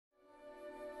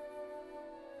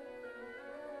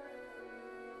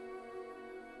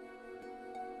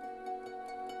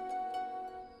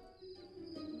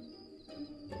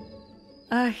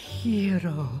A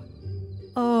hero.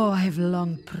 Oh, I've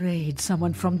long prayed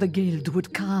someone from the guild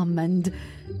would come and...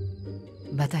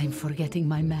 But I'm forgetting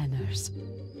my manners.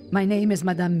 My name is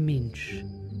Madame Minch.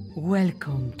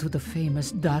 Welcome to the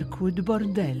famous Darkwood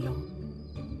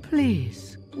Bordello.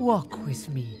 Please, walk with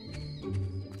me.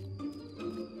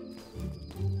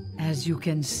 As you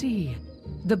can see,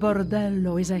 the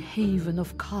Bordello is a haven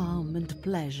of calm and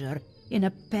pleasure in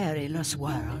a perilous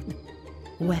world.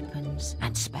 Weapons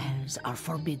and spells are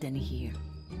forbidden here.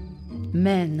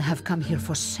 Men have come here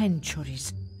for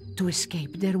centuries to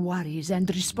escape their worries and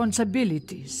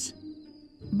responsibilities.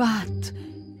 But,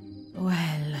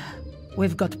 well,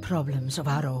 we've got problems of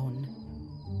our own.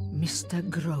 Mr.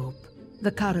 Grope, the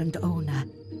current owner,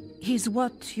 he's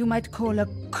what you might call a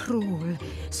cruel,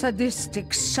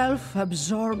 sadistic,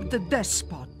 self-absorbed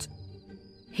despot.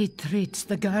 He treats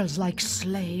the girls like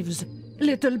slaves,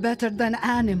 little better than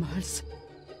animals.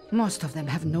 Most of them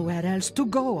have nowhere else to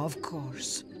go, of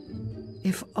course.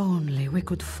 If only we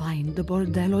could find the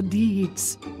Bordello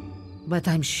deeds. But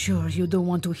I'm sure you don't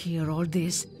want to hear all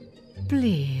this.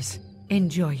 Please,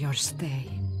 enjoy your stay.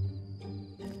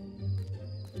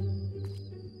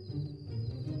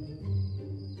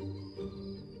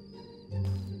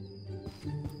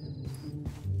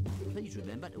 Please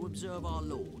remember to observe our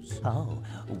laws. Oh,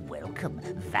 welcome,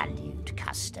 valued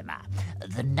customer.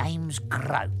 The name's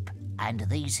Grope, and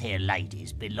these here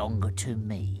ladies belong to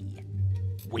me.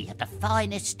 We have the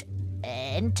finest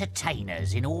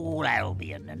entertainers in all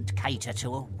Albion and cater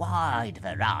to a wide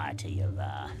variety of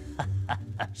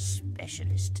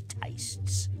specialist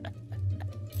tastes.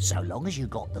 So long as you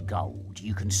got the gold,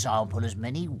 you can sample as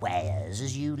many wares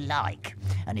as you like.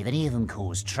 And if any of them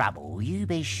cause trouble, you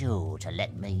be sure to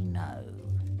let me know.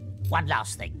 One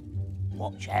last thing.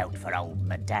 Watch out for old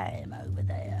Madame over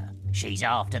there. She's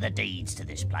after the deeds to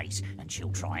this place, and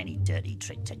she'll try any dirty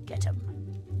trick to get 'em.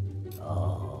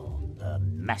 Oh, her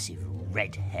massive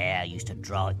red hair used to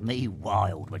drive me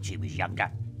wild when she was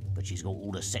younger, but she's got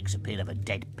all the sex appeal of a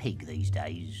dead pig these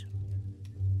days.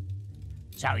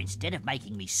 So instead of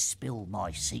making me spill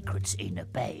my secrets in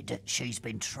bed, she's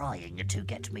been trying to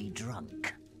get me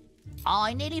drunk.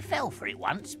 I nearly fell for it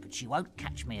once, but she won't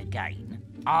catch me again.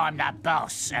 I'm the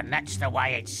boss, and that's the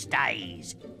way it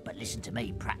stays. But listen to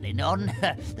me prattling on.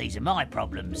 These are my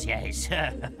problems, yes.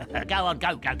 Go on,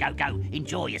 go.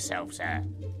 Enjoy yourself, sir.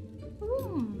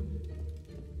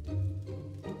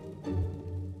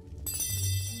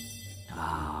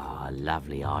 Ah,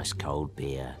 lovely ice-cold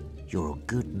beer. You're a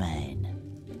good man.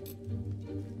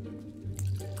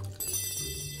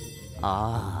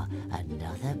 Ah,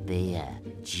 another beer.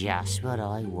 Just what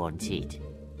I wanted.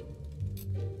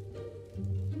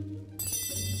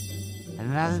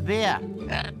 Another beer.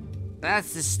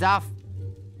 That's the stuff.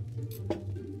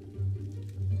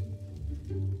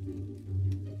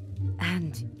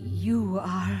 And you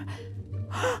are...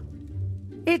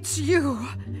 It's you!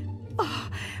 Oh,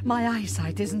 my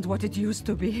eyesight isn't what it used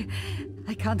to be.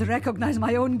 I can't recognize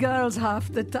my own girls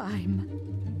half the time.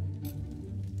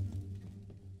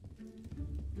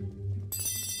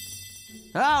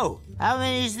 Oh, how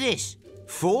many is this?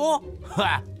 4?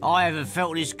 Ha! I haven't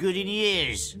felt this good in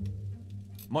years.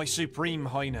 My Supreme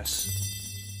Highness.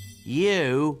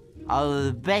 You are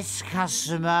the best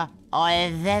customer I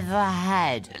have ever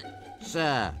had,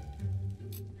 sir.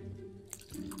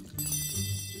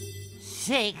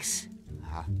 6?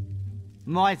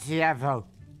 Mighty Avo,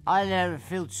 I don't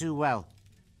feel too well.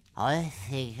 I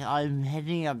think I'm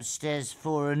heading upstairs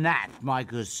for a nap, my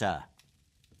good sir.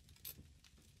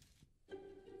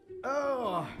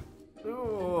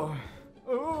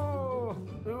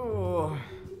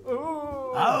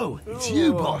 Oh, it's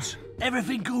you, boss.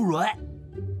 Everything all right?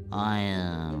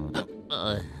 I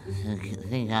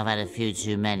think I've had a few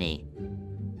too many.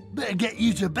 Better get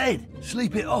you to bed.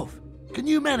 Sleep it off. Can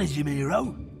you manage him,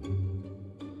 hero?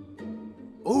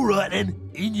 All right then,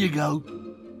 in you go.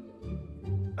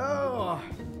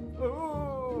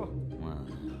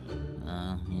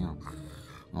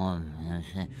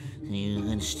 You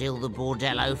can steal the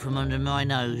Bordello from under my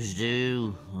nose,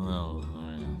 do?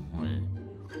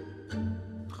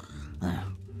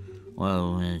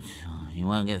 You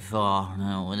won't get far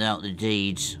without the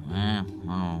deeds. And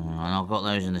I've got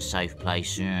those in the safe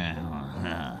place.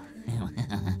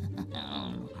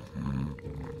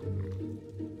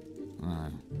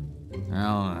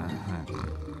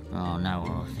 Oh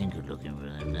no, I think of looking for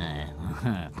them there.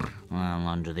 I'm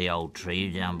under the old tree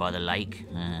down by the lake.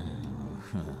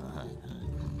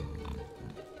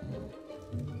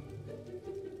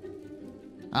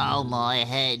 Oh, my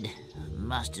head.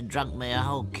 Must have drunk me a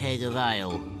whole keg of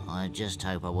ale. I just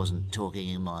hope I wasn't talking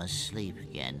in my sleep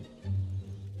again.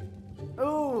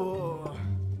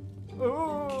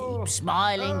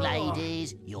 Smiling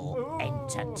ladies, you're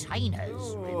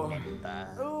entertainers, remember?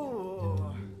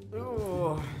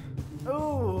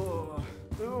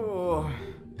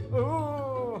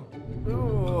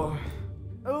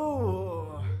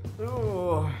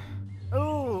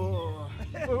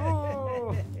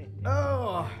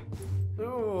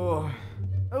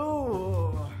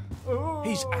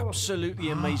 He's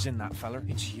absolutely amazing, that fella.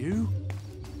 It's you?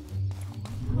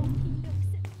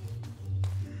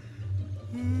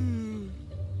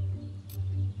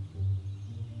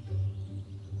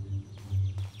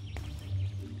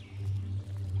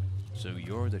 So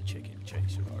you're the chicken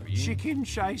chaser, are you? Chicken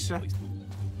chaser?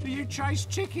 Do you chase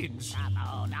chickens? Come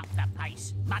on, up the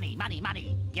pace. Money, money,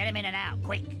 money. Get him in and out,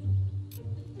 quick.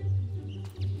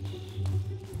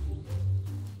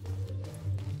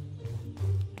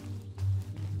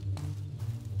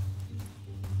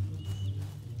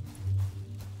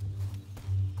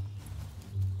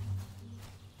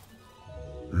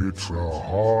 It's a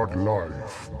hard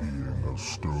life being a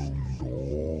stone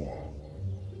door.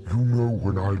 You know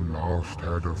when I last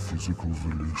had a physical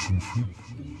relationship?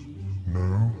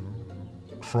 No?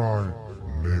 Try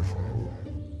never.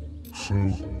 So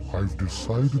I've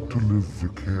decided to live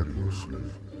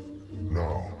vicariously.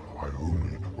 Now I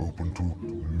only open to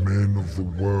men of the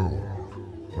world,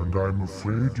 and I'm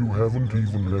afraid you haven't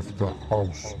even left the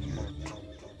house yet.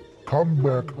 Come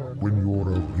back when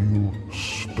you're a real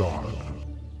stud.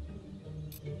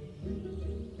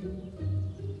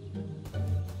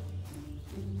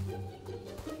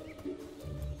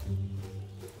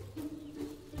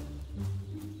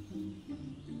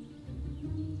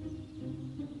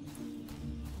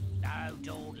 No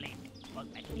dawdling.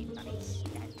 Won't make anybody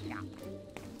stand up.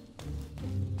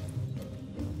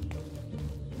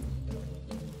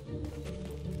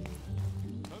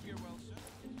 Hope you're well, sir.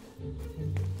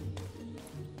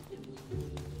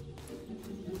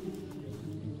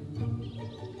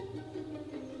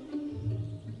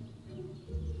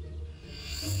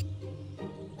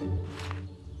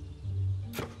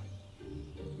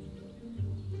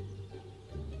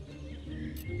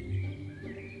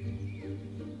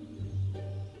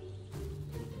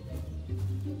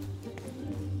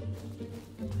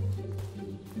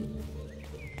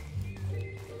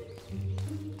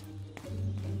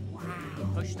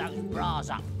 Push those bras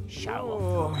up. Show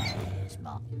off your wares,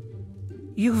 Mum.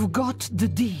 You've got the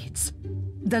deeds.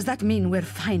 Does that mean we're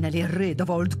finally rid of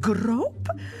old Grope?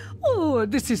 Oh,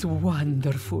 this is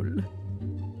wonderful.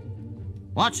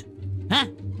 What? Huh?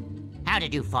 How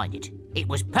did you find it? It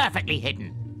was perfectly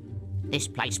hidden. This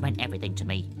place meant everything to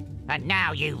me, and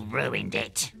now you ruined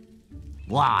it.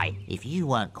 Why, if you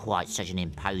weren't quite such an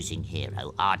imposing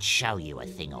hero, I'd show you a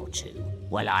thing or two.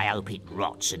 Well, I hope it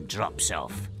rots and drops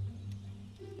off.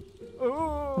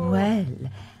 Well,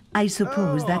 I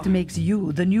suppose that makes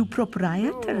you the new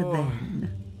proprietor then.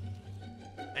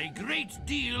 A great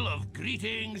deal of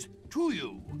greetings to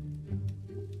you.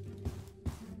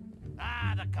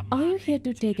 Are you here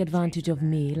to take advantage of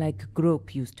me like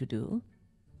Grope used to do?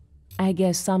 I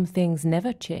guess some things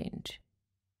never change.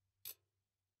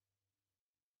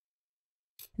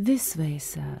 This way,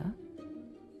 sir.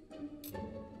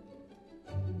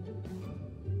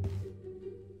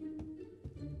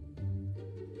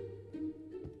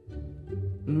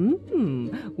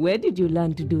 Where did you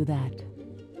learn to do that?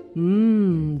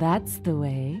 That's the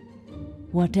way.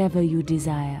 Whatever you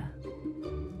desire.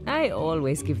 I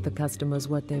always give the customers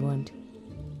what they want,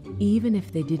 even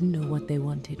if they didn't know what they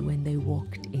wanted when they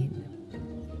walked in.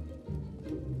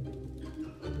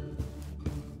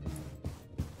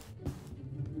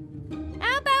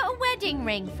 How about a wedding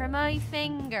ring for my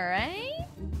finger, eh?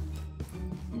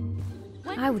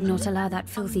 I would not allow that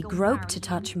filthy Grope to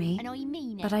touch me, And I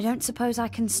mean it. but I don't suppose I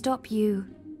can stop you.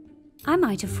 I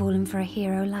might have fallen for a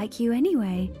hero like you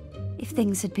anyway, if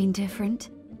things had been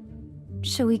different.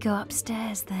 Shall we go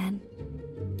upstairs then?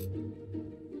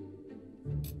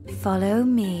 Follow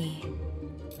me.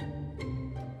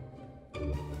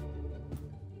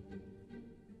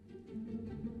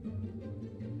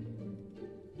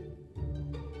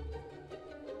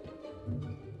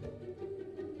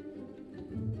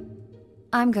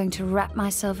 I'm going to wrap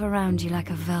myself around you like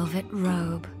a velvet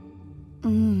robe.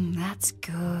 That's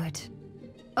good.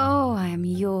 Oh, I am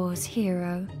yours,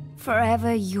 hero.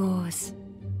 Forever yours.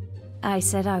 I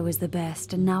said I was the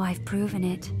best, and now I've proven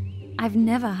it. I've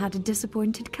never had a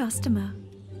disappointed customer.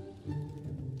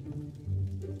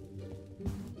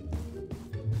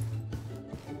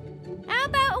 How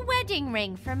about a wedding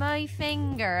ring for my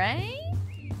finger, eh?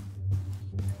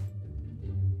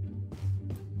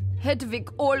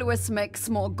 Hedwig always makes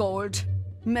more gold.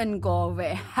 Men go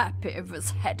away happy with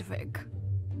Hedwig.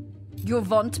 You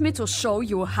want me to show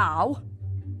you how?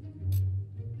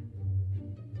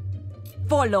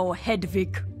 Follow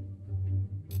Hedwig.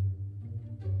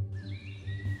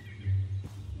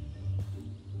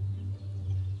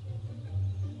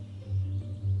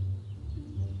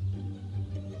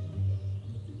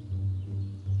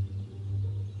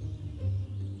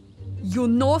 You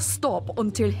no stop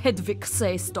until Hedwig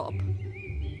say stop.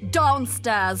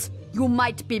 Downstairs, you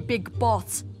might be big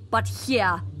boss, but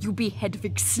here you be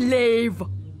Hedwig's slave.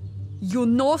 You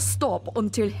no stop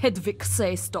until Hedwig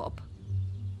say stop.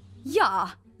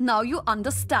 Yeah, now you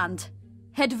understand.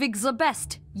 Hedwig's the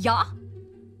best, yeah?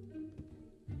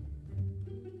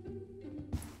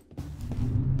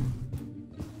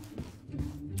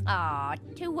 Ah,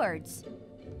 2 words.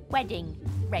 Wedding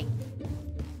ring.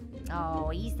 Oh,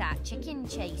 he's that chicken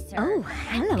chaser. Oh,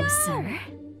 hello, sir.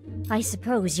 I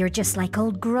suppose you're just like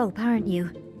old Grope, aren't you?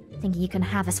 Thinking you can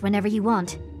have us whenever you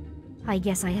want. I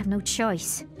guess I have no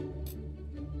choice.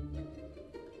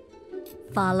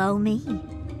 Follow me.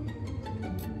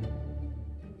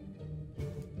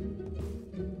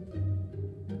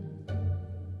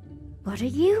 What are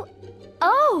you?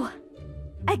 Oh!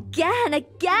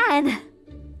 Again!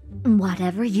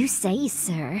 Whatever you say,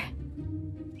 sir.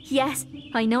 Yes,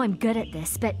 I know I'm good at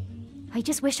this, but I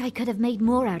just wish I could have made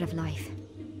more out of life.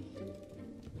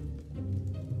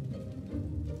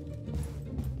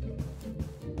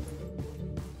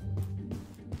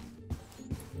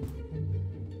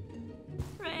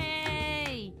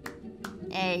 Hey!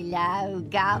 Hello,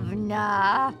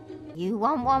 Governor. You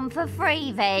want one for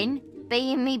free, then?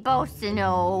 Being me boss and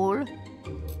all.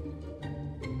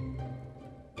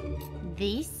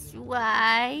 This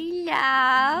way,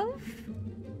 love.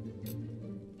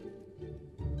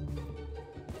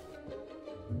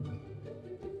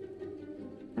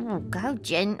 Oh, go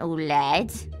gentle,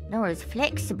 lad. Not as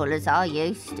flexible as I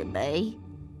used to be.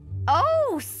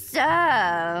 Oh,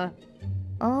 sir.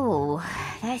 Oh,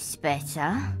 that's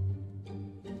better.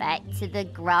 Back to the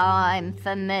grime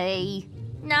for me.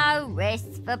 No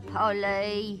rest for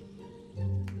Polly.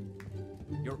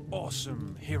 Your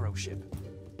awesome hero ship.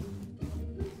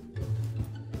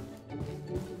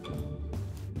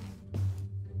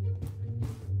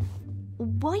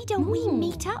 Why don't we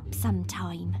meet up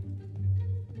sometime?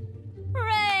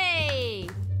 Hooray!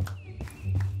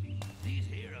 These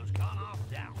heroes can't half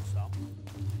down some.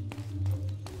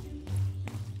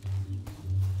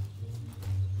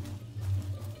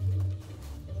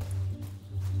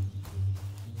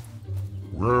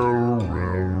 Well.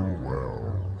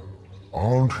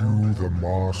 Aren't you the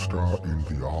master in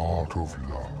the art of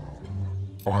love?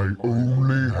 I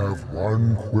only have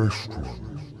one question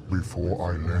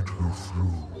before I let you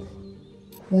through.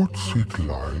 What's it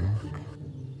like?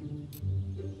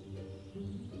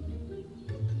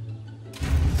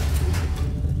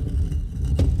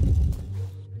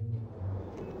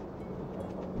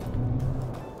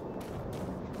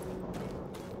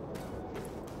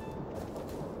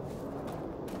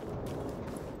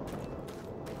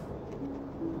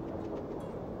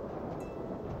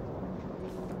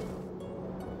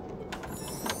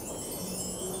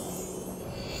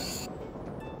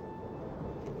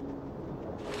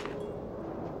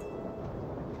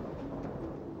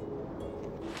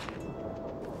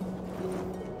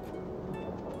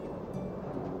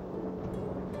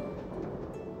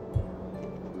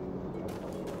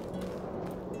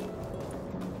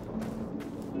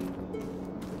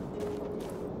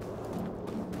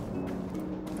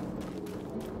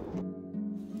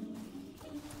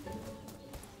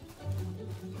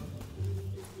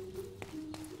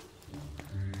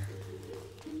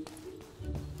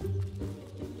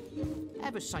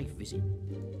 Have a safe visit.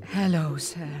 Hello,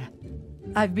 sir.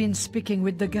 I've been speaking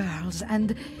with the girls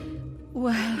and,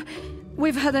 well,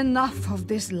 we've had enough of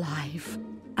this life.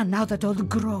 And now that old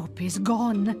Grope is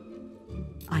gone,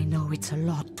 I know it's a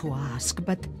lot to ask,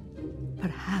 but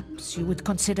perhaps you would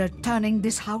consider turning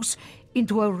this house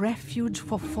into a refuge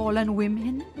for fallen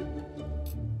women?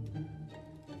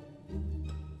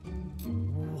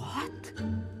 What?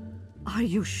 Are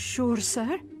you sure,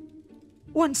 sir?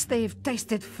 Once they've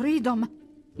tasted freedom,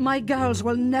 my girls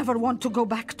will never want to go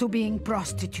back to being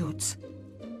prostitutes.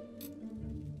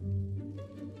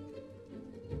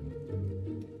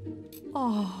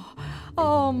 Oh,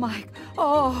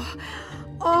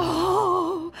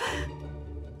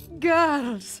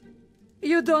 girls,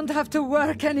 you don't have to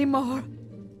work anymore.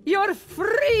 You're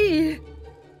free!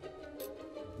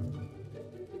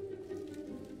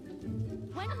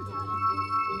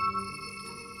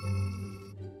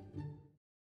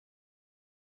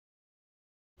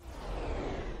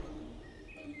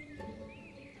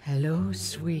 Hello,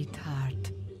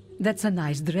 sweetheart. That's a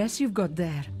nice dress you've got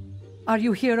there. Are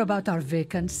you here about our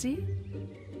vacancy?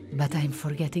 But I'm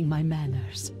forgetting my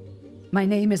manners. My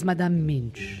name is Madame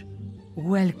Minch.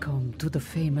 Welcome to the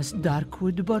famous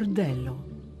Darkwood Bordello.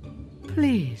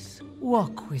 Please,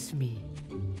 walk with me.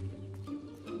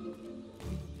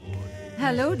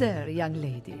 Hello there, young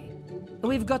lady.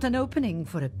 We've got an opening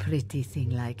for a pretty thing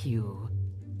like you.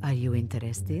 Are you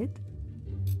interested?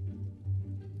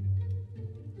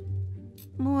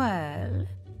 Well,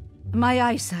 my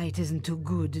eyesight isn't too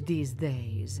good these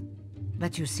days,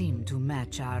 but you seem to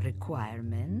match our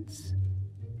requirements.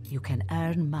 You can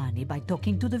earn money by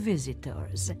talking to the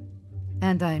visitors,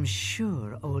 and I'm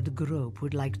sure old Grope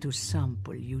would like to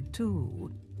sample you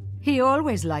too. He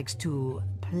always likes to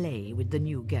play with the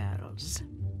new girls.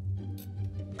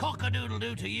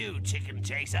 Cock-a-doodle-doo to you, chicken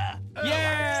chaser.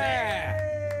 Yeah!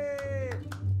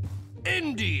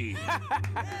 Indy!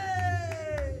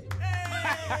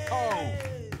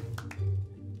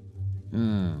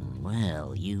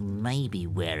 Well, you may be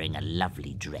wearing a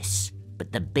lovely dress,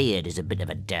 but the beard is a bit of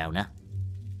a downer.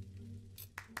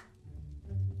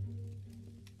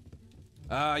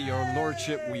 Ah, your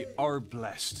lordship, we are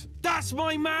blessed. That's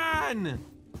my man!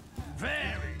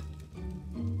 Very.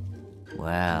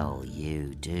 Well,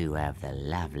 you do have the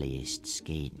loveliest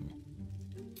skin.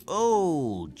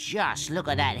 Oh, just look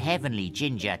at that heavenly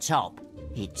ginger top.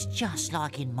 It's just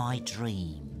like in my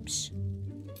dreams.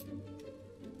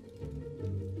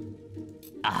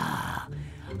 Ah,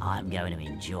 I'm going to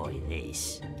enjoy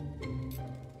this.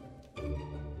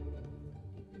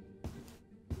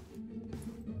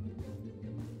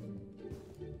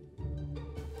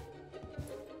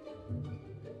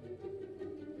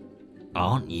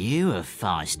 Aren't you a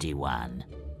feisty one?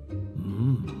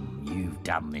 You've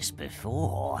done this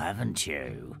before, haven't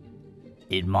you?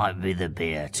 It might be the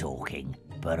beer talking,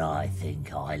 but I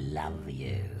think I love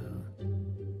you.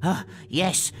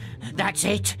 Yes, that's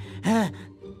it.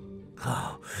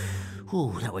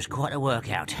 Oh, that was quite a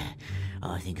workout.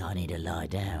 I think I need to lie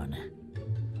down.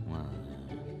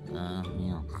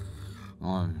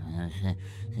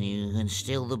 You can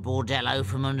steal the Bordello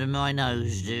from under my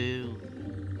nose, do?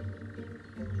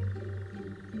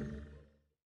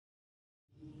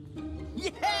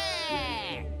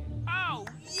 Yeah! Oh,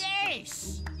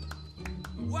 yes!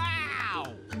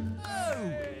 Wow!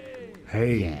 Oh!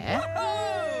 Hey. Yeah?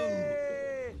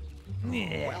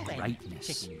 Yeah,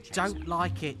 greatness. Don't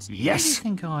like it. Yes. I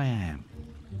think I am.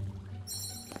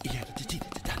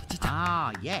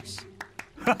 Ah, yes.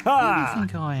 Who do you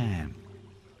think I am?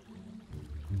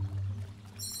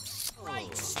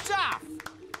 Great stuff!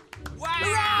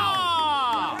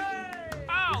 Wow!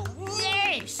 Oh,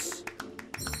 yes!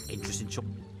 Interesting choice.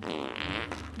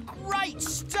 Great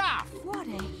stuff! What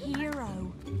a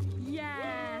hero. Yeah!